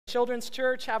children's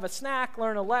church, have a snack,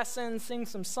 learn a lesson, sing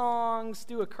some songs,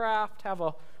 do a craft, have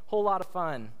a whole lot of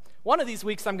fun. One of these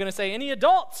weeks I'm going to say, any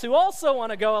adults who also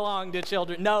want to go along to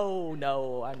children?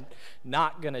 No, I'm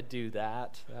not going to do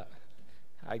that.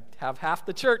 I have half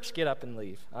the church get up and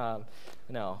leave.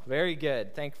 No, very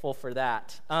good. Thankful for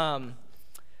that.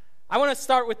 I want to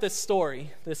start with this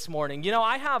story this morning. You know,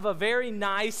 I have a very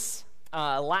nice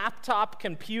laptop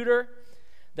computer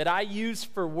that I use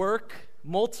for work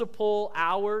multiple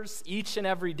hours each and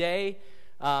every day.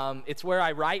 It's where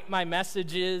I write my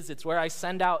messages. It's where I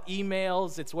send out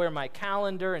emails. It's where my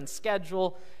calendar and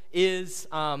schedule is.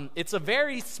 It's a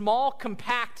very small,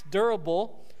 compact,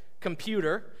 durable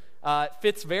computer. It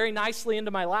fits very nicely into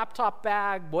my laptop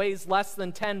bag, weighs less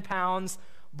than 10 pounds.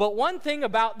 But one thing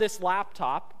about this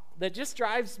laptop that just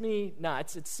drives me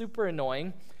nuts, it's super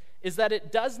annoying, is that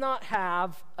it does not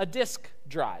have a disk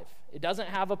drive. It doesn't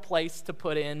have a place to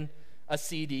put in a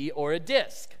CD or a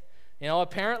disc. You know,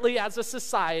 apparently as a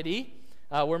society,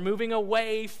 we're moving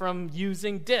away from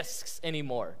using discs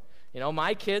anymore. You know,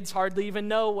 my kids hardly even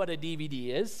know what a DVD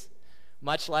is,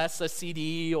 much less a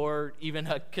CD or even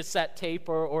a cassette tape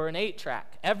or an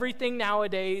 8-track. Everything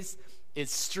nowadays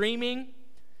is streaming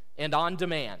and on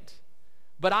demand.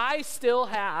 But I still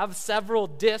have several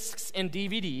discs and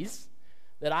DVDs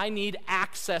that I need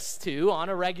access to on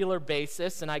a regular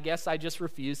basis, and I guess I just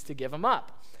refuse to give them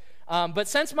up. But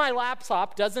since my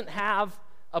laptop doesn't have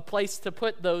a place to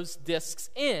put those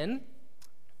discs in,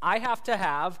 I have to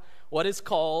have what is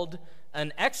called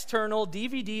an external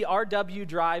DVD RW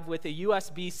drive with a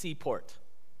USB-C port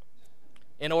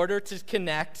in order to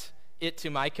connect it to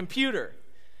my computer.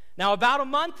 Now, about a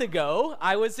month ago,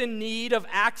 I was in need of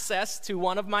access to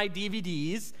one of my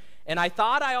DVDs, and I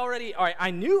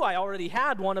knew I already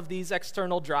had one of these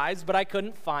external drives, but I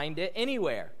couldn't find it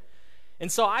anywhere.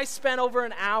 And so I spent over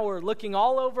an hour looking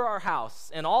all over our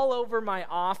house and all over my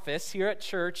office here at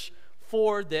church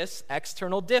for this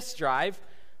external disk drive,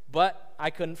 but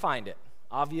I couldn't find it.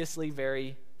 Obviously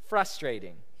very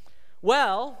frustrating.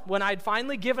 Well, when I'd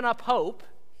finally given up hope,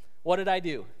 what did I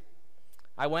do?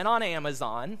 I went on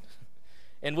Amazon,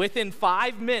 and within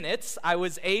 5 minutes, I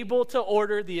was able to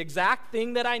order the exact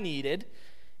thing that I needed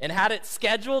and had it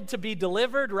scheduled to be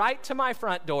delivered right to my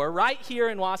front door, right here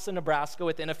in Wausau, Nebraska,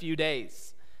 within a few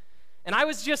days. And I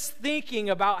was just thinking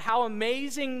about how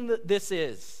amazing this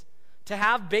is, to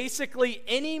have basically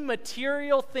any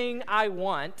material thing I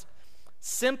want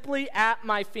simply at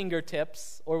my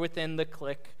fingertips or within the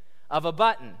click of a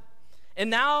button. And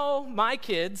now my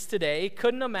kids today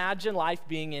couldn't imagine life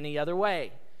being any other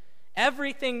way.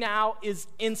 Everything now is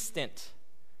instant.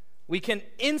 We can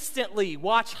instantly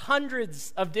watch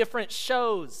hundreds of different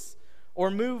shows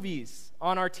or movies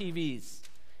on our TVs.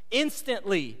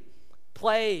 Instantly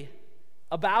play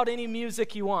about any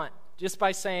music you want just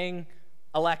by saying,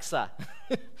 Alexa.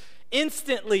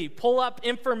 Instantly pull up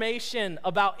information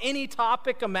about any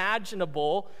topic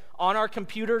imaginable on our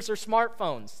computers or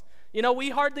smartphones. You know, we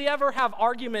hardly ever have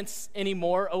arguments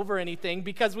anymore over anything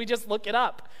because we just look it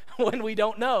up when we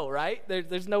don't know, right?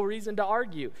 There's no reason to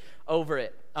argue over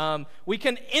it. We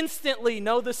can instantly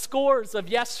know the scores of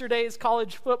yesterday's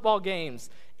college football games.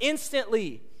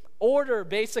 Instantly order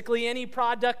basically any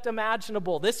product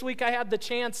imaginable. This week I had the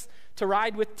chance to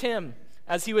ride with Tim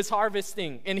as he was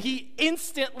harvesting, and he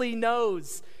instantly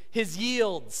knows his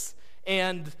yields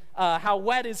and how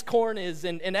wet his corn is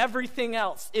and everything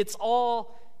else. It's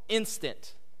all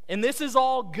instant. And this is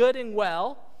all good and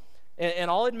well,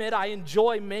 and I'll admit I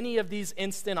enjoy many of these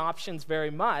instant options very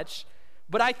much,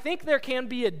 but I think there can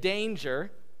be a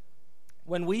danger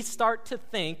when we start to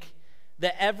think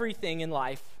that everything in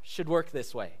life should work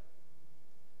this way.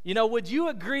 You know, would you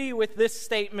agree with this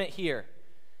statement here?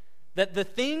 That the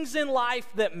things in life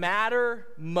that matter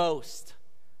most,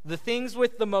 the things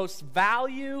with the most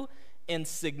value and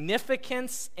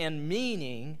significance and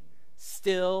meaning,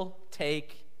 still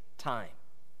take time.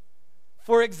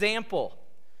 For example,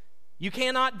 you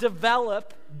cannot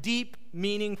develop deep,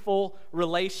 meaningful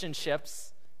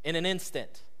relationships in an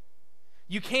instant.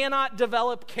 You cannot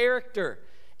develop character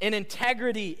and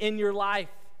integrity in your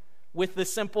life with the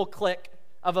simple click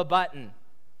of a button.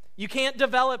 You can't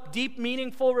develop deep,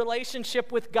 meaningful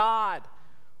relationship with God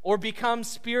or become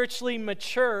spiritually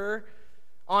mature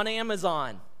on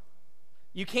Amazon.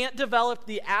 You can't develop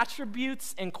the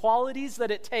attributes and qualities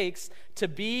that it takes to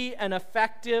be an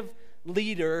effective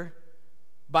leader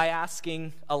by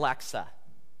asking Alexa.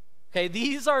 Okay,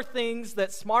 these are things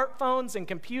that smartphones and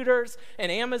computers and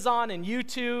Amazon and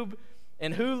YouTube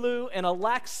and Hulu and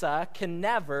Alexa can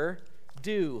never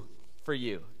do for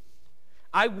you.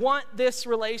 I want this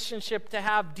relationship to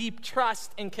have deep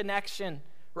trust and connection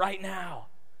right now.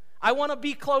 I want to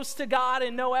be close to God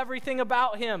and know everything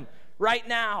about him right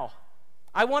now.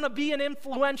 I want to be an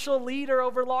influential leader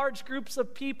over large groups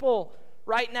of people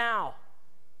right now.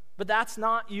 But that's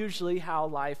not usually how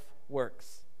life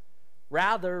works.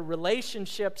 Rather,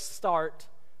 relationships start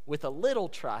with a little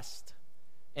trust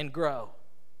and grow.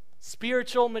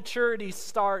 Spiritual maturity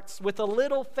starts with a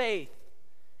little faith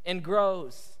and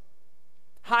grows.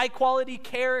 High quality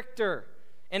character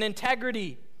and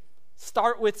integrity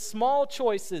start with small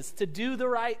choices to do the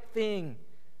right thing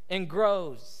and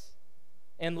grows.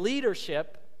 And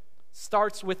leadership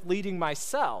starts with leading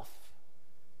myself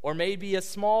or maybe a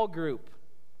small group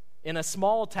in a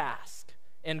small task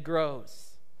and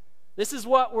grows. This is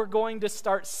what we're going to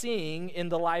start seeing in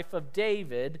the life of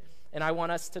David, and I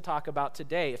want us to talk about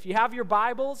today. If you have your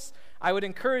Bibles, I would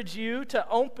encourage you to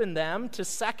open them to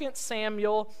 2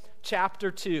 Samuel chapter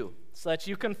 2 so that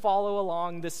you can follow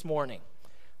along this morning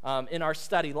in our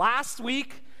study. Last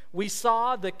week, we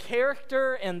saw the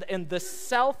character and the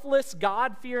selfless,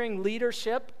 God-fearing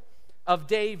leadership of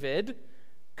David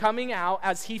coming out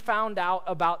as he found out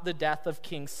about the death of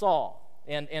King Saul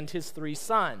and his 3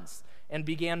 sons and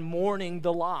began mourning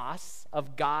the loss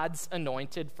of God's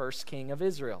anointed first king of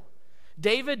Israel.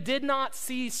 David did not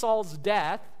see Saul's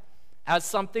death as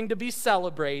something to be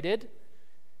celebrated.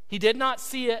 He did not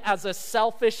see it as a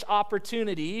selfish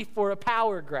opportunity for a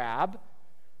power grab.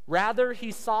 Rather,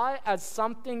 he saw it as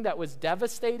something that was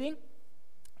devastating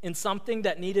and something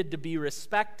that needed to be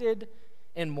respected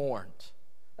and mourned.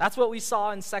 That's what we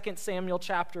saw in 2 Samuel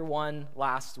chapter 1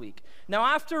 last week. Now,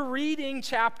 after reading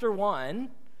chapter 1,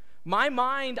 my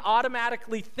mind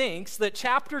automatically thinks that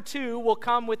chapter 2 will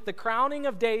come with the crowning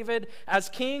of David as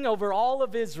king over all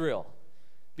of Israel,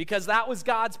 because that was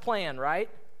God's plan, right?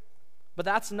 But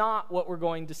that's not what we're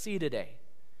going to see today.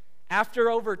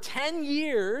 After over 10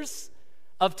 years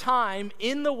of time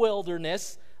in the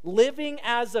wilderness, living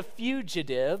as a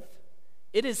fugitive,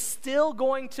 it is still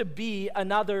going to be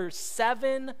another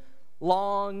 7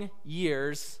 long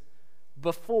years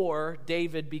before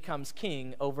David becomes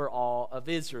king over all of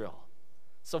Israel.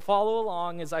 So follow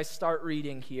along as I start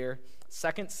reading here,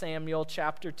 2 Samuel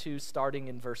chapter 2, starting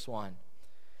in verse 1. It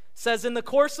says, "In the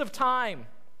course of time,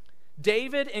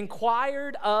 David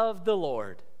inquired of the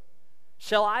Lord,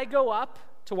 'Shall I go up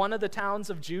to one of the towns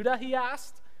of Judah?' he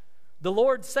asked. The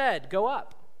Lord said, 'Go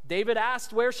up.' David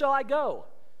asked, 'Where shall I go?'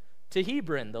 'To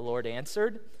Hebron,' the Lord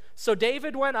answered. So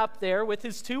David went up there with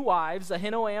his 2 wives,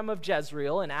 Ahinoam of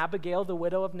Jezreel and Abigail, the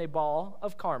widow of Nabal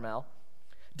of Carmel.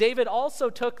 David also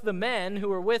took the men who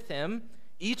were with him,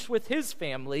 each with his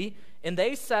family, and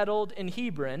they settled in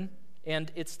Hebron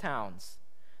and its towns.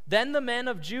 Then the men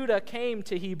of Judah came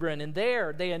to Hebron, and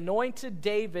there they anointed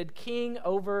David king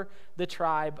over the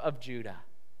tribe of Judah.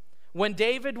 When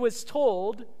David was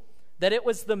told that it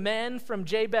was the men from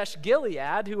Jabesh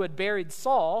Gilead who had buried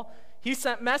Saul, he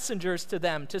sent messengers to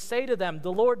them to say to them,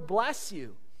 'The Lord bless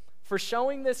you for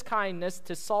showing this kindness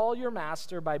to Saul your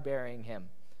master by burying him.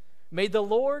 May the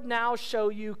Lord now show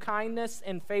you kindness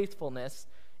and faithfulness,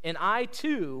 and I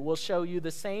too will show you the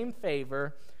same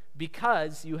favor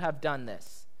because you have done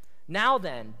this. Now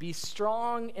then, be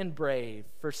strong and brave,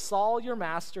 for Saul your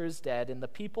master is dead, and the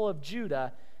people of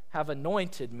Judah have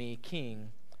anointed me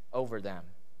king over them.'"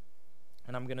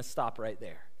 And I'm going to stop right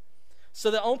there. So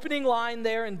the opening line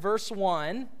there in verse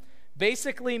 1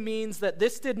 basically means that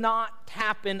this did not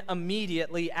happen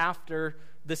immediately after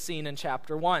the scene in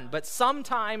chapter 1, but some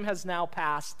time has now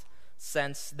passed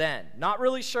since then. Not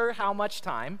really sure how much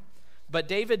time, but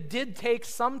David did take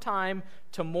some time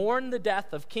to mourn the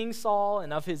death of King Saul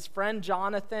and of his friend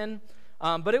Jonathan,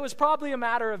 but it was probably a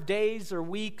matter of days or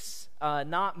weeks,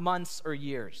 not months or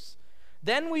years.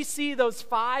 Then we see those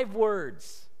 5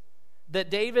 words that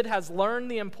David has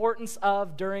learned the importance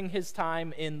of during his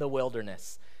time in the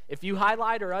wilderness. If you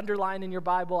highlight or underline in your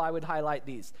Bible, I would highlight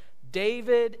these.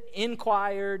 David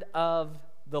inquired of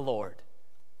the Lord.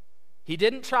 He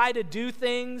didn't try to do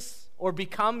things or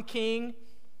become king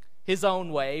his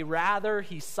own way. Rather,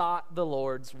 he sought the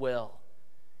Lord's will.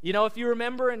 You know, if you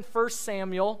remember in 1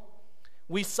 Samuel,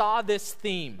 we saw this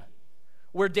theme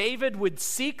where David would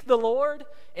seek the Lord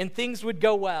and things would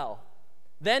go well.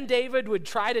 Then David would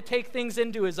try to take things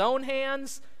into his own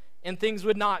hands, and things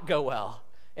would not go well.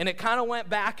 And it kind of went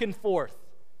back and forth.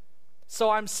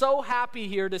 So I'm so happy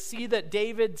here to see that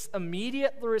David's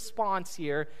immediate response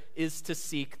here is to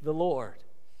seek the Lord.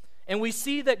 And we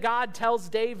see that God tells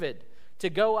David to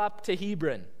go up to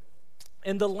Hebron.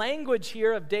 And the language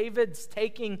here of David's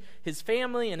taking his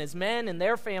family and his men and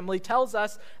their family tells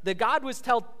us that God was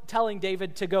telling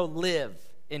David to go live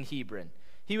in Hebron.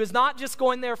 He was not just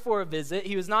going there for a visit.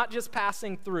 He was not just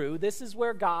passing through. This is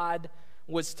where God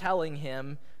was telling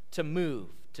him to move,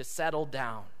 to settle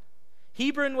down.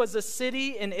 Hebron was a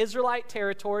city in Israelite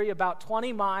territory about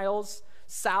 20 miles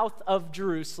south of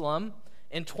Jerusalem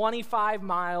and 25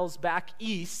 miles back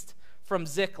east from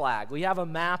Ziklag. We have a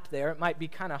map there. It might be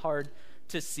kind of hard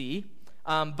to see.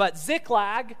 But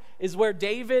Ziklag is where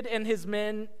David and his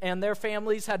men and their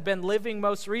families had been living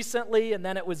most recently, and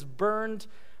then it was burned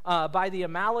by the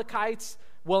Amalekites.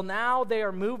 Well, now they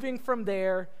are moving from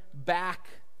there back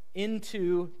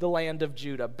into the land of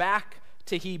Judah, back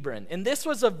to Hebron. And this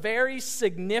was a very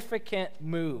significant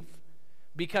move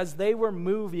because they were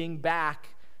moving back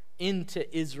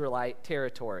into Israelite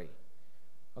territory.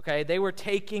 Okay, they were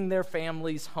taking their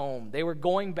families home. They were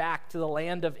going back to the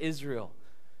land of Israel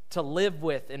to live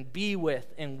with and be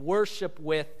with and worship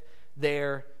with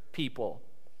their people.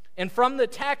 And from the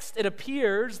text, it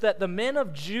appears that the men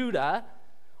of Judah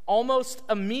almost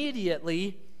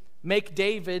immediately make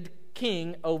David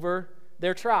king over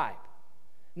their tribe.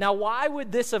 Now, why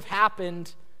would this have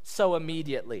happened so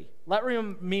immediately? Let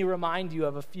me remind you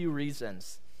of a few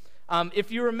reasons.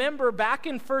 If you remember back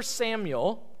in 1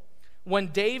 Samuel, when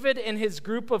David and his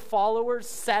group of followers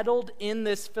settled in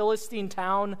this Philistine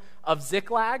town of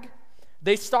Ziklag,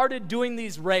 they started doing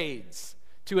these raids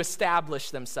to establish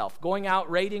themselves, going out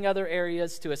raiding other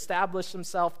areas to establish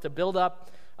themselves, to build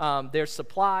up their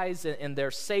supplies and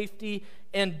their safety.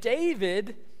 And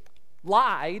David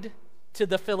lied to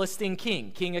the Philistine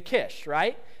king, King Achish,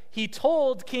 right? He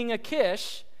told King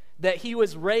Achish that he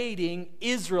was raiding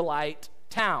Israelite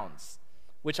towns,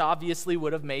 which obviously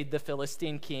would have made the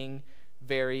Philistine king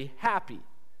very happy.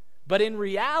 But in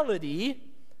reality,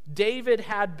 David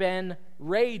had been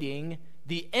raiding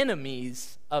the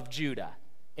enemies of Judah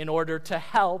in order to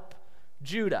help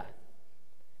Judah.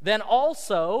 Then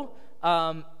also,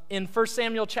 in 1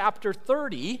 Samuel chapter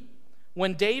 30,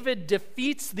 when David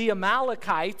defeats the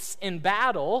Amalekites in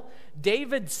battle,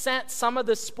 David sent some of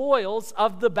the spoils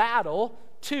of the battle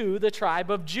to the tribe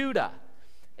of Judah.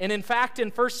 And in fact, in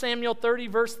 1 Samuel 30,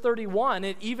 verse 31,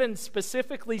 it even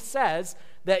specifically says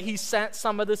that he sent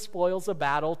some of the spoils of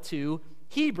battle to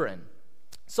Hebron.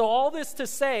 So all this to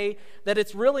say that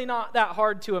it's really not that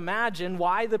hard to imagine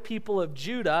why the people of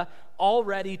Judah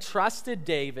already trusted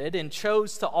David and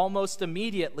chose to almost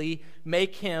immediately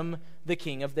make him the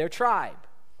king of their tribe.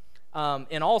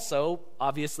 And also,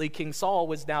 obviously, King Saul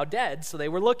was now dead, so they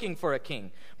were looking for a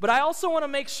king. But I also want to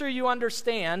make sure you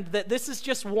understand that this is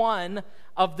just one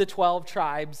of the 12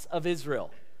 tribes of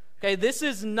Israel. Okay, this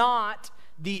is not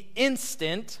the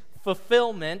instant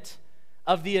fulfillment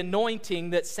of the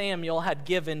anointing that Samuel had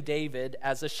given David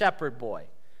as a shepherd boy.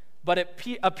 But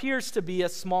it appears to be a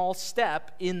small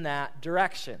step in that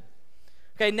direction.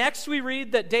 Okay, next we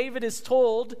read that David is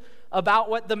told about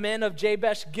what the men of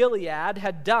Jabesh Gilead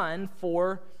had done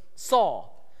for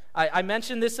Saul. I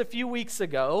mentioned this a few weeks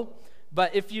ago,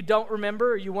 but if you don't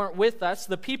remember or you weren't with us,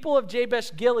 the people of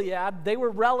Jabesh Gilead, they were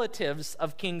relatives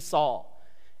of King Saul.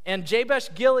 And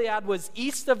Jabesh Gilead was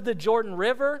east of the Jordan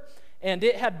River, and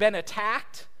it had been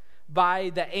attacked by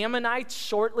the Ammonites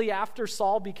shortly after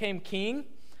Saul became king.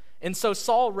 And so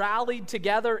Saul rallied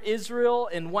together Israel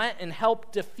and went and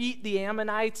helped defeat the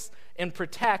Ammonites and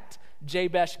protect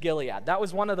Jabesh Gilead. That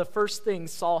was one of the first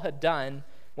things Saul had done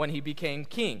when he became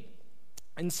king.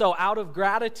 And so out of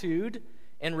gratitude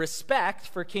and respect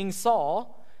for King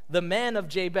Saul, the men of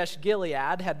Jabesh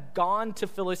Gilead had gone to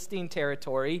Philistine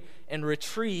territory and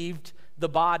retrieved the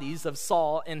bodies of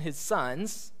Saul and his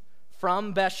sons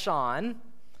from Bethshan,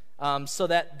 so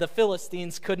that the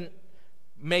Philistines couldn't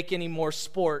make any more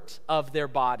sport of their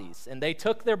bodies. And they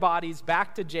took their bodies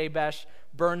back to Jabesh,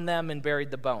 burned them, and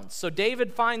buried the bones. So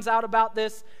David finds out about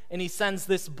this, and he sends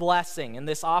this blessing and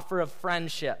this offer of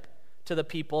friendship to the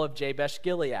people of Jabesh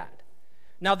Gilead.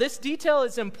 Now, this detail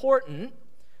is important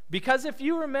because if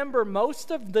you remember,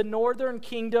 most of the northern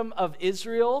kingdom of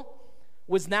Israel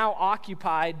was now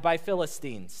occupied by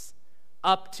Philistines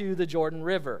up to the Jordan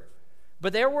River.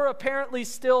 But there were apparently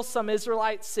still some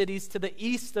Israelite cities to the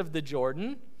east of the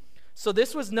Jordan. So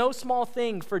this was no small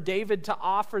thing for David to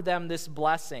offer them this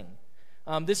blessing.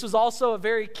 This was also a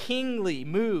very kingly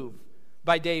move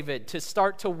by David to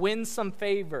start to win some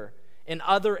favor in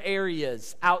other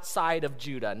areas outside of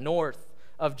Judah, north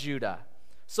of Judah.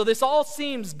 So this all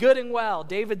seems good and well.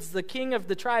 David's the king of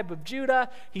the tribe of Judah.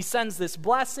 He sends this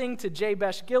blessing to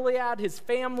Jabesh Gilead. His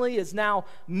family is now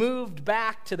moved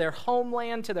back to their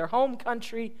homeland, to their home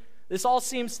country. This all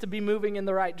seems to be moving in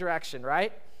the right direction,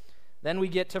 right? Then we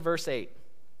get to verse 8.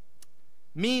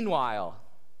 Meanwhile,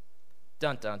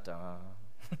 dun dun dun.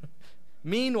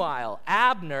 Meanwhile,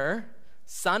 Abner,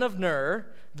 son of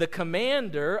Ner, the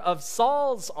commander of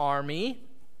Saul's army,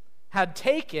 had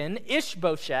taken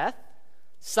Ishbosheth,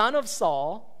 son of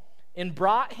Saul, and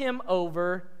brought him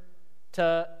over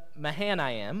to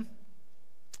Mahanaim.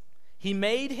 He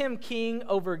made him king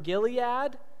over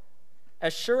Gilead,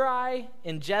 Ashuri,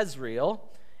 and Jezreel,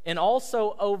 and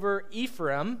also over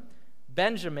Ephraim,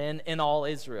 Benjamin, and all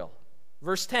Israel.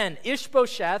 Verse 10,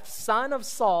 Ishbosheth, son of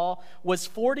Saul, was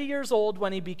 40 years old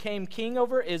when he became king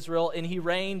over Israel, and he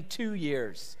reigned 2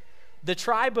 years. The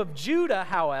tribe of Judah,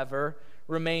 however,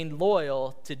 remained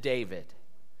loyal to David.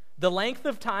 The length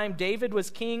of time David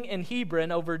was king in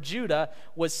Hebron over Judah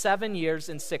was 7 years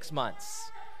and 6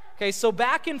 months. Okay, so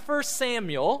back in 1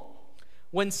 Samuel,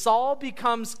 when Saul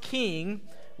becomes king,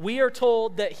 we are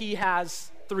told that he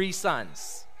has 3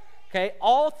 sons. Okay,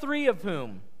 all 3 of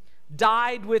whom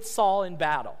died with Saul in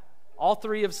battle. All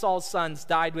 3 of Saul's sons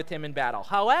died with him in battle.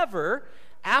 However,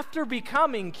 after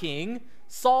becoming king,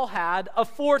 Saul had a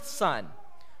 4th son,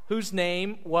 whose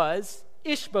name was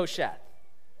Ishbosheth.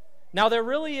 Now, there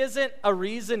really isn't a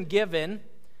reason given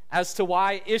as to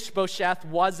why Ishbosheth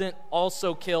wasn't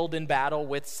also killed in battle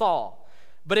with Saul.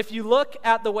 But if you look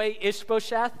at the way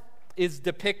Ishbosheth is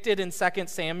depicted in 2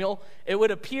 Samuel, it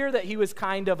would appear that he was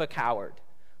kind of a coward.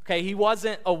 Okay, he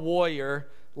wasn't a warrior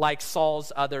like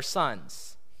Saul's other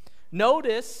sons.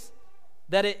 Notice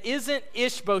that it isn't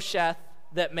Ishbosheth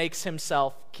that makes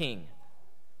himself king.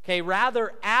 Okay,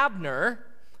 rather Abner,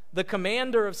 the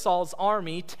commander of Saul's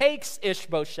army, takes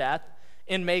Ishbosheth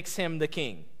and makes him the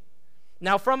king.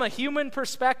 Now, from a human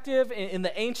perspective, in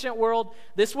the ancient world,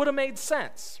 this would have made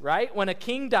sense, right? When a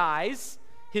king dies,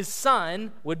 his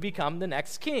son would become the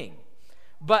next king.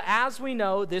 But as we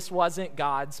know, this wasn't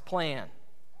God's plan.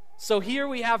 So here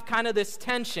we have kind of this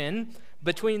tension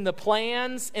between the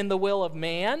plans and the will of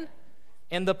man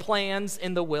and the plans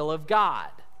and the will of God.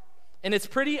 And it's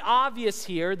pretty obvious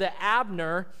here that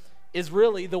Abner is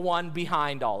really the one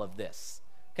behind all of this.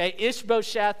 Okay,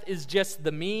 Ishbosheth is just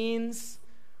the means,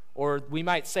 or we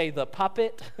might say the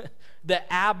puppet, that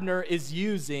Abner is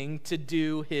using to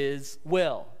do his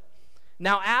will.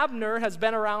 Now, Abner has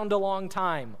been around a long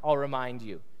time, I'll remind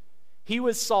you. He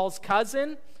was Saul's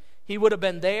cousin. He would have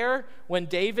been there when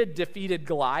David defeated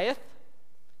Goliath.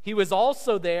 He was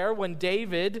also there when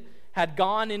David had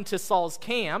gone into Saul's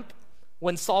camp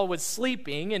when Saul was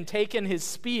sleeping and taken his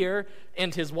spear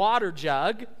and his water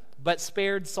jug, but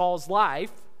spared Saul's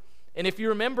life. And if you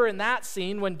remember in that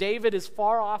scene, when David is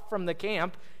far off from the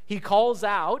camp, he calls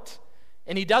out,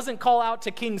 and he doesn't call out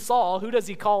to King Saul. Who does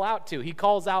he call out to? He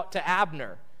calls out to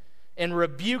Abner and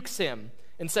rebukes him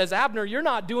and says, Abner, you're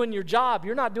not doing your job.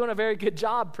 You're not doing a very good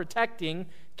job protecting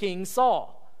King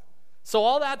Saul. So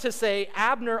all that to say,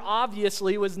 Abner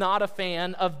obviously was not a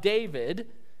fan of David,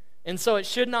 and so it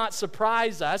should not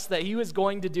surprise us that he was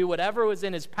going to do whatever was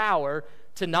in his power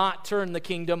to not turn the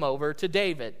kingdom over to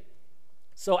David.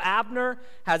 So Abner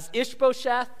has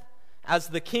Ishbosheth as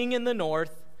the king in the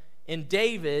north, and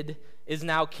David is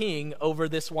now king over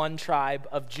this one tribe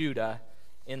of Judah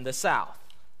in the south.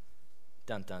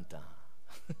 Dun, dun, dun.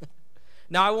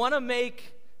 Now, I want to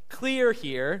make clear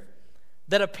here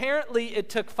that apparently it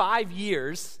took 5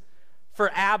 years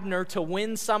for Abner to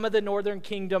win some of the northern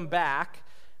kingdom back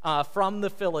from the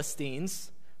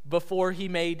Philistines before he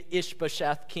made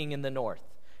Ishbosheth king in the north.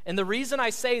 And the reason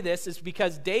I say this is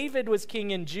because David was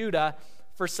king in Judah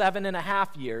for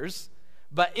 7.5 years,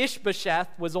 but Ishbosheth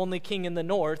was only king in the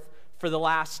north for the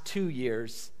last 2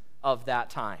 years of that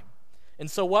time. And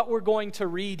so what we're going to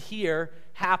read here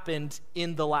happened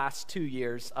in the last 2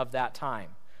 years of that time.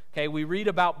 Okay, we read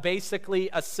about basically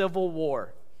a civil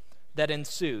war that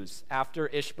ensues after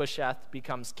Ishbosheth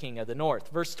becomes king of the north.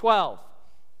 Verse 12,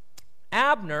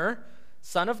 Abner,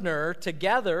 son of Ner,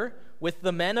 together with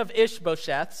the men of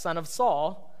Ishbosheth, son of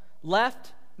Saul,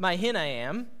 left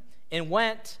Mahanaim and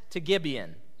went to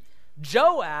Gibeon.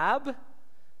 Joab,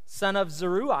 son of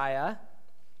Zeruiah,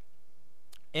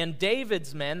 and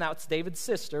David's men, that's David's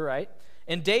sister, right?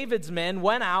 And David's men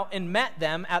went out and met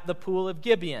them at the pool of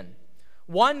Gibeon.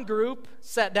 One group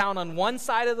sat down on one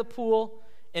side of the pool,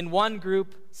 and one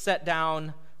group sat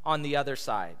down on the other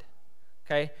side.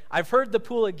 Okay? I've heard the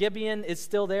pool of Gibeon is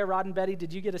still there. Rod and Betty,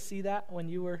 did you get to see that when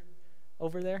you were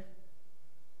over there?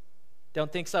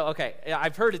 Don't think so? Okay.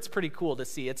 I've heard it's pretty cool to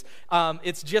see.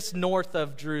 It's just north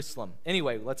of Jerusalem.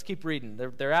 Anyway, let's keep reading.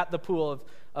 They're at the pool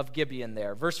of Gibeon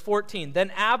there. Verse 14,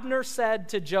 Then Abner said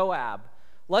to Joab,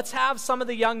 Let's have some of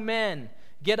the young men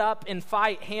get up and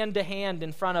fight hand to hand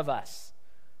in front of us.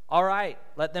 All right,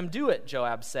 let them do it,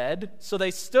 Joab said. So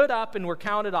they stood up and were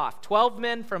counted off, 12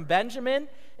 men from Benjamin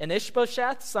and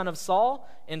Ishbosheth, son of Saul,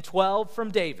 and 12 from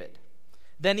David.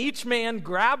 Then each man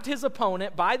grabbed his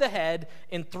opponent by the head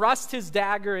and thrust his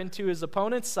dagger into his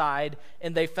opponent's side,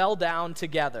 and they fell down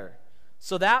together.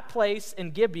 So that place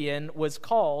in Gibeon was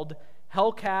called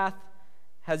Helkath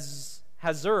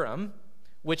Hazurim,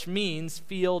 which means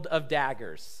field of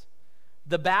daggers.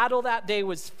 The battle that day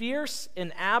was fierce,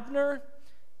 and Abner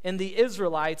and the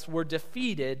Israelites were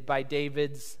defeated by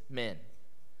David's men.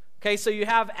 Okay, so you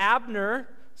have Abner,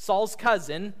 Saul's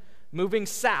cousin, moving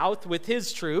south with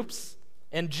his troops,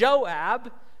 and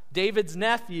Joab, David's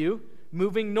nephew,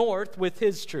 moving north with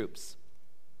his troops.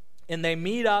 And they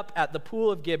meet up at the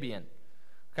pool of Gibeon.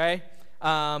 Okay?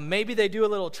 Maybe they do a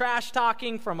little trash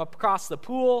talking from across the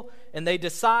pool, and they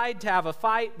decide to have a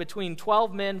fight between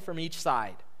 12 men from each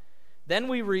side. Then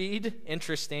we read,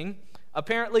 interesting,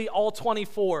 apparently all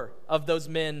 24 of those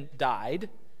men died.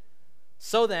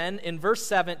 So then, in verse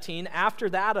 17, after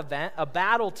that event, a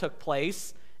battle took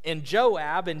place, and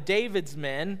Joab and David's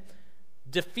men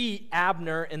defeat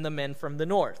Abner and the men from the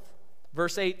north.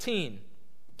 Verse 18,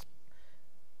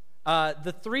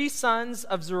 the three sons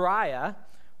of Zeruiah,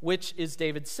 which is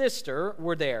David's sister,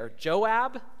 were there: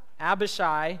 Joab,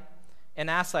 Abishai, and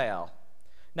Asael.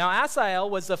 Now Asael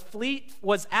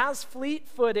was as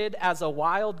fleet-footed as a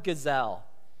wild gazelle.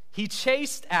 He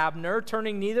chased Abner,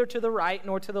 turning neither to the right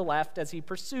nor to the left as he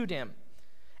pursued him.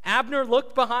 Abner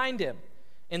looked behind him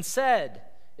and said,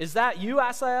 "Is that you,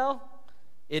 Asael?"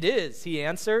 "It is," he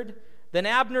answered. Then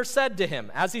Abner said to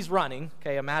him, as he's running,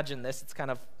 okay, imagine this, it's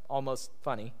kind of almost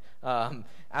funny.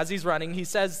 As he's running, he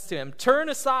says to him, "Turn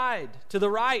aside to the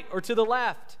right or to the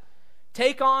left.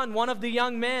 Take on one of the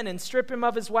young men and strip him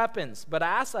of his weapons." But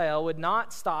Asael would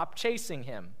not stop chasing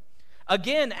him.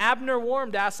 Again, Abner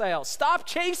warned Asael, "Stop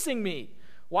chasing me.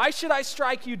 Why should I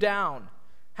strike you down?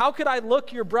 How could I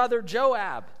look your brother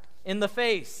Joab in the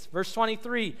face?" Verse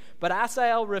 23, but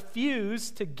Asael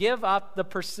refused to give up the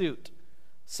pursuit.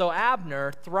 So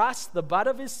Abner thrust the butt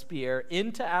of his spear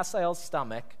into Asael's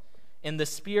stomach, and the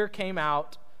spear came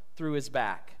out through his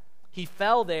back. He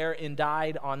fell there and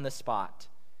died on the spot.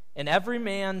 And every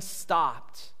man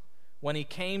stopped when he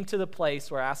came to the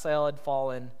place where Asael had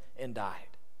fallen and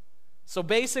died. So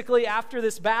basically, after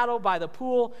this battle by the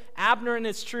pool, Abner and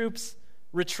his troops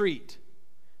retreat.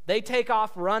 They take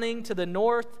off running to the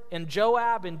north, and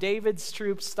Joab and David's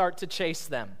troops start to chase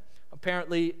them,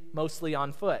 apparently mostly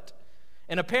on foot.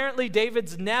 And apparently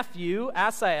David's nephew,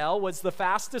 Asael, was the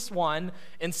fastest one,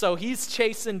 and so he's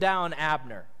chasing down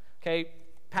Abner, okay,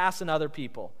 passing other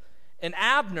people. And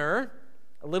Abner,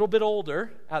 a little bit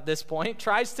older at this point,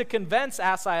 tries to convince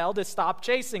Asael to stop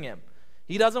chasing him.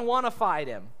 He doesn't want to fight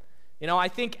him. You know, I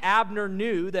think Abner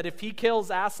knew that if he kills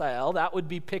Asael, that would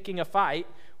be picking a fight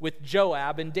with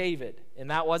Joab and David, and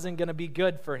that wasn't going to be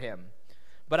good for him.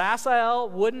 But Asael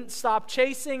wouldn't stop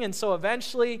chasing, and so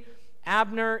eventually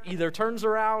Abner either turns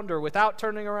around or without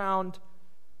turning around,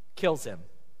 kills him.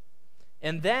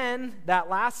 And then that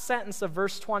last sentence of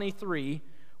verse 23,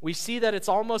 we see that it's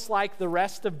almost like the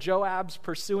rest of Joab's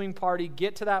pursuing party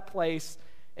get to that place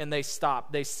and they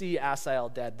stop. They see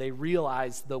Asael dead. They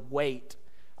realize the weight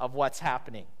of what's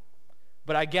happening.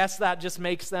 But I guess that just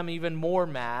makes them even more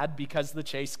mad because the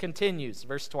chase continues.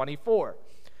 Verse 24.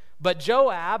 But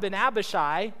Joab and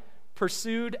Abishai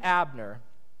pursued Abner,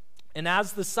 and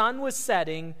as the sun was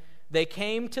setting, they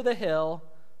came to the hill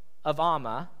of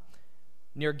Ammah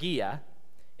near Giah,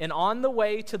 and on the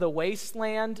way to the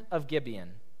wasteland of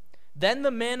Gibeon. Then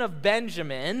the men of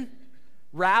Benjamin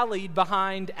rallied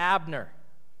behind Abner.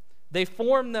 They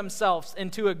formed themselves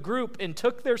into a group and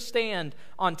took their stand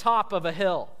on top of a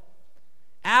hill.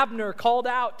 Abner called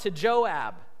out to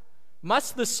Joab,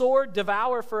 "Must the sword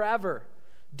devour forever?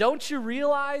 Don't you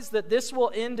realize that this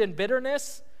will end in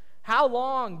bitterness? How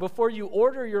long before you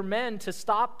order your men to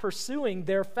stop pursuing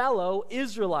their fellow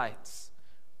Israelites?"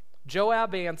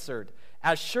 Joab answered,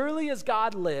 "As surely as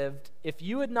God lived, if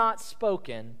you had not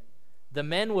spoken, the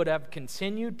men would have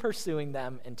continued pursuing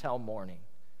them until morning."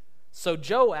 So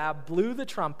Joab blew the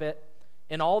trumpet,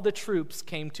 and all the troops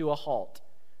came to a halt.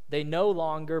 They no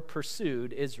longer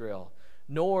pursued Israel,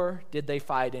 nor did they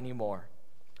fight anymore.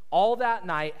 All that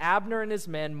night, Abner and his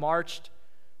men marched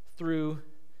through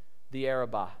the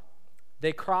Arabah.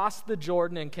 They crossed the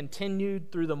Jordan and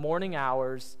continued through the morning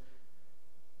hours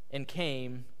and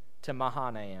came to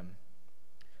Mahanaim.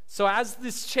 So as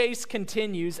this chase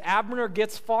continues, Abner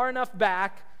gets far enough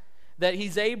back that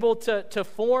he's able to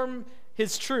form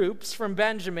his troops from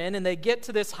Benjamin, and they get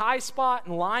to this high spot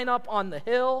and line up on the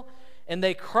hill, and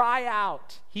they cry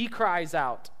out. He cries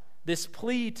out this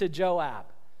plea to Joab.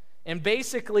 And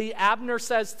basically, Abner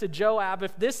says to Joab,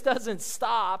 if this doesn't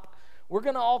stop, we're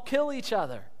going to all kill each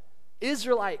other.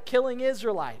 Israelite killing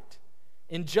Israelite.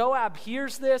 And Joab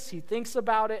hears this, he thinks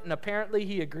about it, and apparently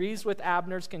he agrees with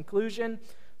Abner's conclusion.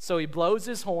 So he blows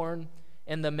his horn,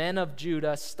 and the men of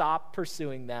Judah stop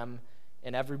pursuing them,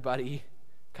 and everybody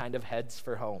kind of heads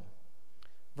for home.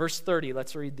 Verse 30,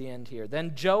 let's read the end here.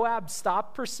 Then Joab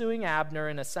stopped pursuing Abner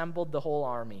and assembled the whole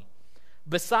army.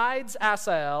 Besides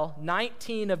Asahel,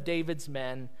 19 of David's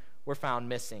men were found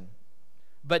missing.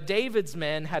 But David's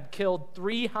men had killed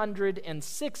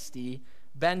 360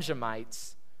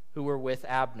 Benjamites who were with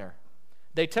Abner.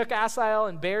 They took Asahel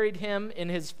and buried him in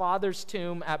his father's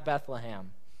tomb at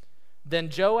Bethlehem. Then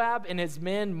Joab and his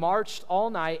men marched all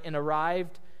night and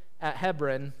arrived at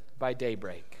Hebron by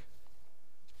daybreak.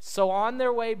 So on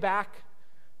their way back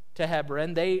to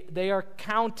Hebron, they are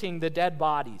counting the dead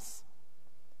bodies.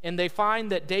 And they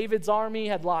find that David's army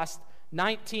had lost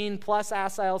 19 plus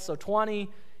Asahel, so 20.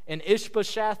 And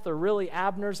Ishbosheth, or really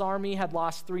Abner's army, had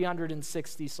lost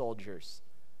 360 soldiers.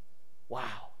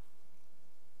 Wow.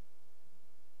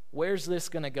 Where's this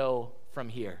going to go from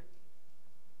here?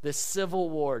 This civil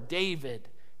war, David,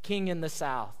 king in the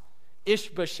south,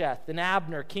 Ishbosheth and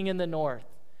Abner, king in the north,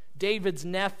 David's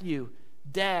nephew,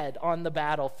 dead on the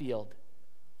battlefield,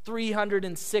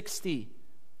 360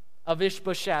 of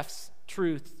Ishbosheth's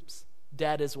troops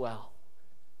dead as well.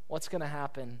 What's going to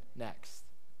happen next?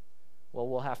 Well,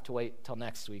 we'll have to wait till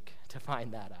next week to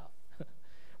find that out.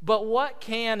 But what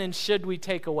can and should we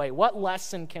take away? What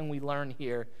lesson can we learn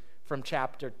here from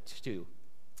chapter 2?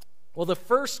 Well, the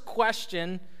first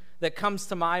question that comes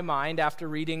to my mind after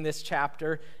reading this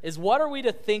chapter is, what are we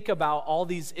to think about all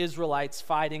these Israelites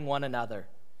fighting one another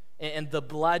and the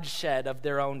bloodshed of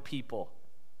their own people?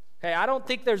 Okay, I don't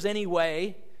think there's any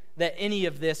way that any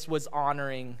of this was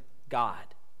honoring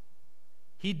God.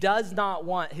 He does not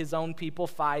want his own people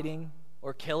fighting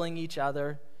or killing each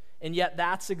other, and yet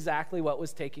that's exactly what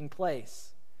was taking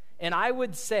place. And I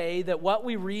would say that what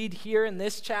we read here in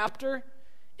this chapter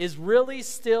is really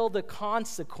still the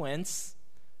consequence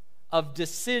of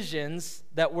decisions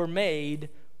that were made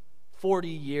 40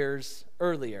 years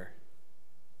earlier.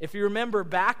 If you remember,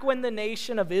 back when the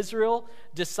nation of Israel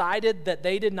decided that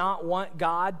they did not want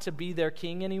God to be their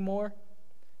king anymore,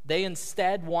 they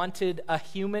instead wanted a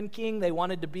human king. They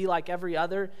wanted to be like every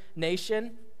other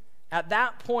nation. At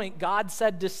that point, God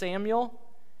said to Samuel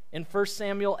in 1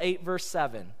 Samuel 8, verse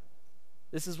 7,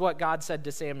 this is what God said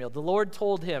to Samuel. The Lord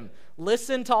told him,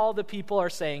 "Listen to all the people are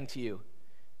saying to you.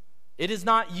 It is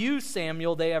not you,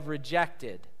 Samuel, they have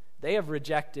rejected. They have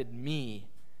rejected me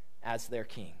as their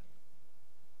king."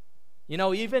 You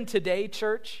know, even today,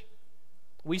 church,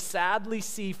 we sadly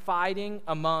see fighting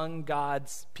among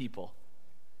God's people.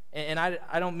 And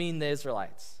I don't mean the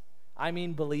Israelites. I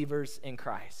mean believers in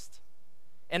Christ.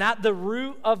 And at the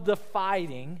root of the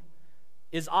fighting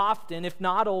is often, if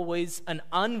not always, an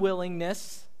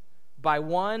unwillingness by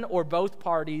one or both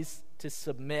parties to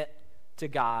submit to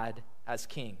God as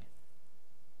king.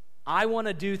 I want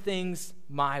to do things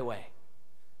my way.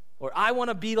 Or I want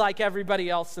to be like everybody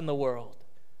else in the world.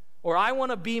 Or I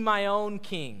want to be my own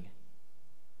king.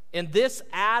 And this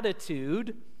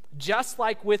attitude, just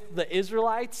like with the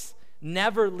Israelites,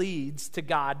 never leads to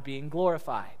God being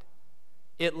glorified.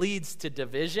 It leads to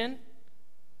division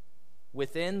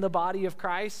within the body of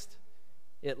Christ.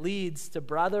 It leads to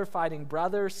brother fighting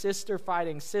brother, sister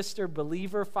fighting sister,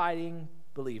 believer fighting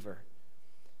believer.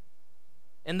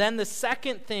 And then the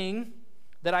second thing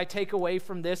that I take away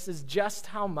from this is just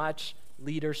how much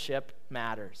leadership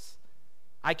matters.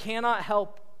 I cannot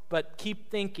help but keep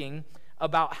thinking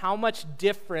about how much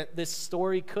different this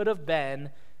story could have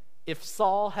been if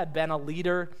Saul had been a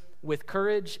leader with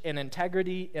courage and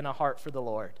integrity and a heart for the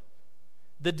Lord.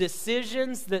 The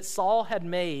decisions that Saul had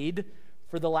made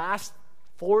for the last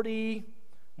 40,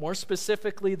 more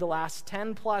specifically the last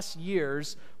 10 plus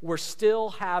years, were still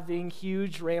having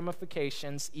huge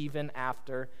ramifications even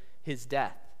after his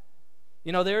death.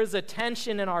 You know, there is a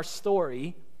tension in our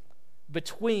story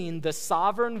between the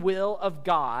sovereign will of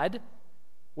God,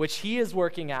 which he is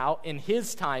working out in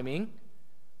his timing.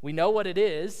 We know what it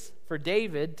is for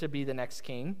David to be the next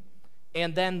king,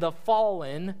 and then the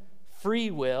fallen free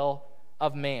will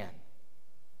of man.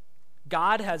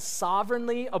 God has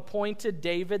sovereignly appointed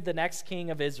David the next king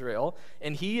of Israel,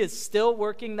 and he is still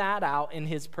working that out in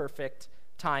his perfect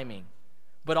timing.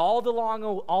 But all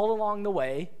along the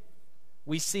way,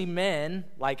 we see men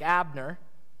like Abner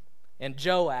and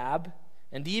Joab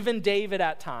and even David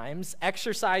at times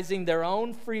exercising their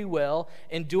own free will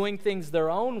and doing things their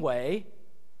own way,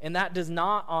 and that does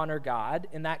not honor God,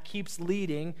 and that keeps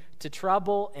leading to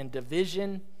trouble and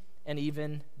division and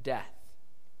even death.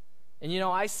 And you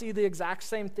know, I see the exact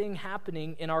same thing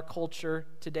happening in our culture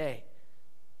today.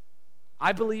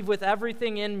 I believe with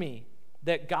everything in me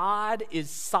that God is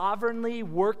sovereignly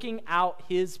working out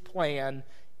his plan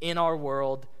in our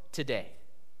world today.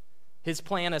 His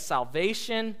plan of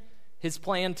salvation, his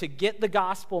plan to get the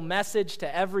gospel message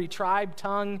to every tribe,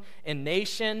 tongue, and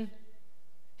nation,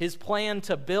 his plan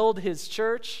to build his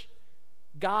church.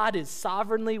 God is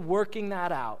sovereignly working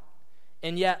that out.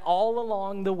 And yet all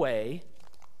along the way,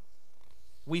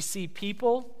 we see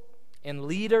people and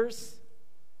leaders,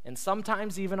 and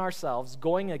sometimes even ourselves,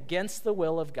 going against the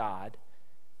will of God,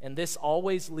 and this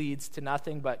always leads to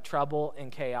nothing but trouble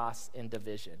and chaos and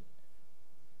division.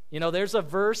 You know, there's a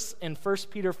verse in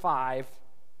 1 Peter 5,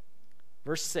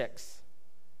 verse 6.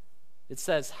 It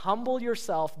says, "Humble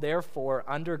yourself, therefore,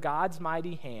 under God's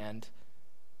mighty hand,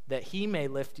 that he may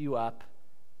lift you up."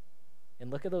 And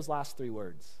look at those last three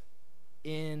words.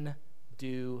 In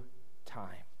due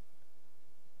time.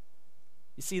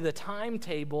 You see, the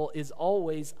timetable is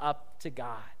always up to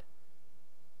God.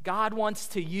 God wants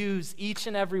to use each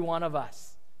and every one of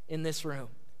us in this room,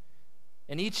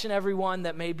 and each and every one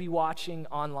that may be watching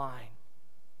online.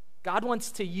 God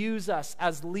wants to use us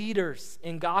as leaders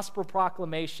in gospel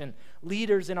proclamation,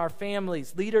 leaders in our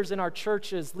families, leaders in our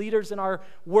churches, leaders in our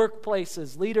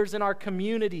workplaces, leaders in our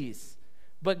communities.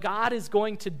 But God is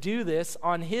going to do this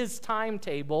on his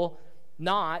timetable,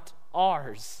 not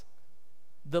ours.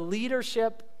 The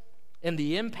leadership and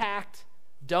the impact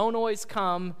don't always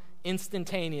come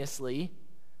instantaneously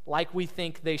like we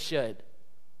think they should.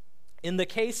 In the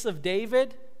case of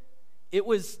David, it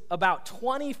was about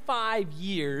 25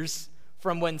 years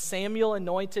from when Samuel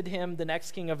anointed him the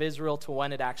next king of Israel to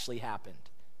when it actually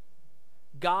happened.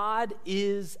 God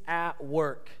is at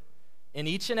work in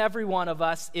each and every one of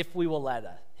us if we will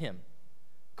let him,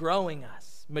 growing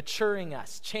us, maturing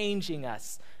us, changing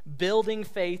us, building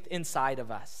faith inside of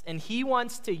us. And he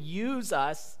wants to use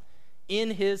us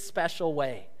in his special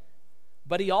way.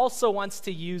 But he also wants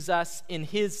to use us in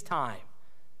his time.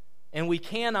 And we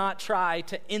cannot try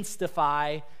to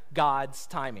instify God's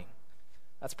timing.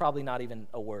 That's probably not even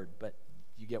a word, but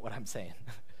you get what I'm saying.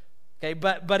 Okay,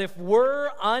 but if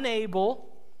we're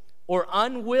unable or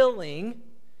unwilling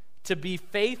to be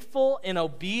faithful and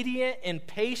obedient and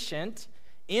patient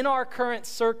in our current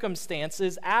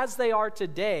circumstances as they are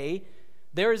today,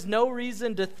 there is no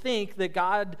reason to think that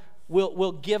God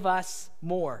will give us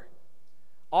more.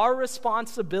 Our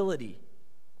responsibility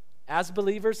as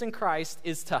believers in Christ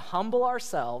is to humble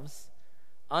ourselves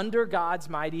under God's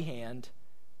mighty hand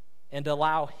and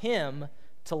allow him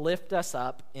to lift us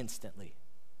up instantly.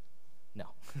 No.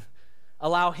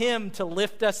 Allow him to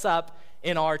lift us up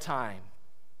in our time.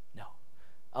 No.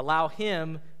 Allow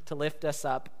him to lift us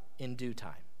up in due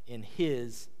time, in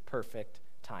his perfect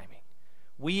timing.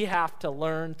 We have to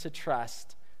learn to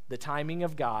trust the timing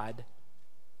of God,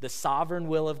 the sovereign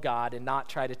will of God, and not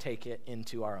try to take it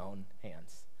into our own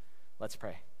hands. Let's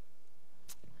pray.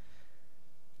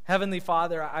 Heavenly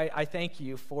Father, I thank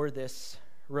you for this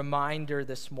reminder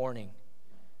this morning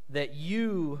that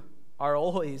you are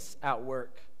always at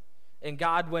work. And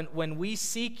God, when we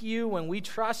seek you, when we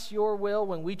trust your will,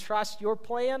 when we trust your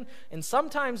plan, and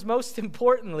sometimes most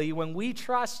importantly, when we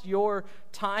trust your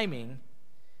timing,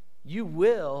 you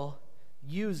will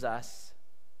use us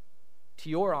to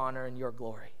your honor and your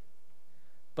glory.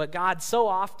 But God, so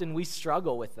often we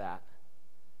struggle with that.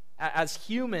 As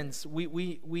humans,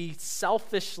 we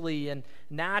selfishly and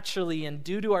naturally and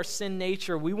due to our sin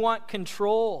nature, we want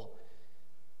control.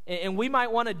 And we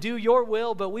might want to do your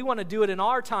will, but we want to do it in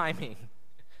our timing.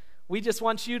 We just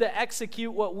want you to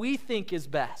execute what we think is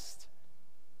best.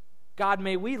 God,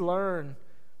 may we learn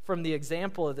from the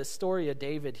example of the story of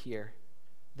David here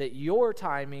that your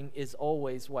timing is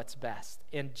always what's best.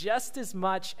 And just as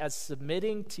much as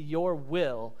submitting to your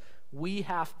will, we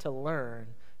have to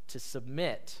learn to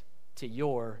submit to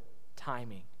your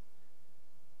timing.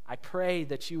 I pray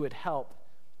that you would help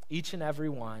each and every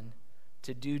one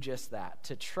to do just that,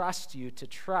 to trust you, to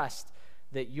trust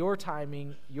that your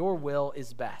timing, your will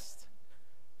is best.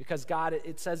 Because God,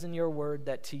 it says in your word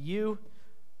that to you,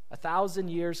 1,000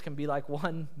 years can be like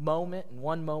one moment, and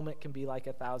one moment can be like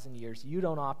 1,000 years. You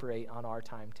don't operate on our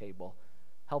timetable.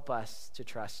 Help us to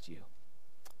trust you.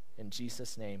 In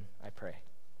Jesus' name I pray.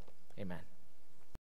 Amen.